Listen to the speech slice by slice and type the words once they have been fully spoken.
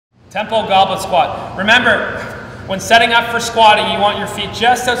Tempo goblet squat. Remember, when setting up for squatting, you want your feet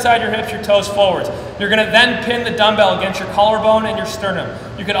just outside your hips, your toes forwards. You're going to then pin the dumbbell against your collarbone and your sternum.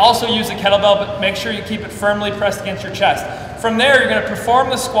 You can also use a kettlebell, but make sure you keep it firmly pressed against your chest. From there, you're going to perform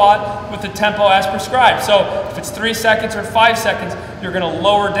the squat with the tempo as prescribed. So if it's 3 seconds or 5 seconds, you're going to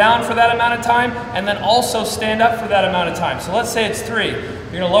lower down for that amount of time and then also stand up for that amount of time. So let's say it's 3.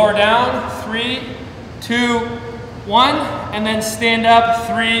 You're going to lower down, 3, 2, 1, and then stand up,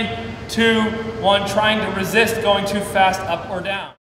 3, 2, 1, trying to resist going too fast up or down.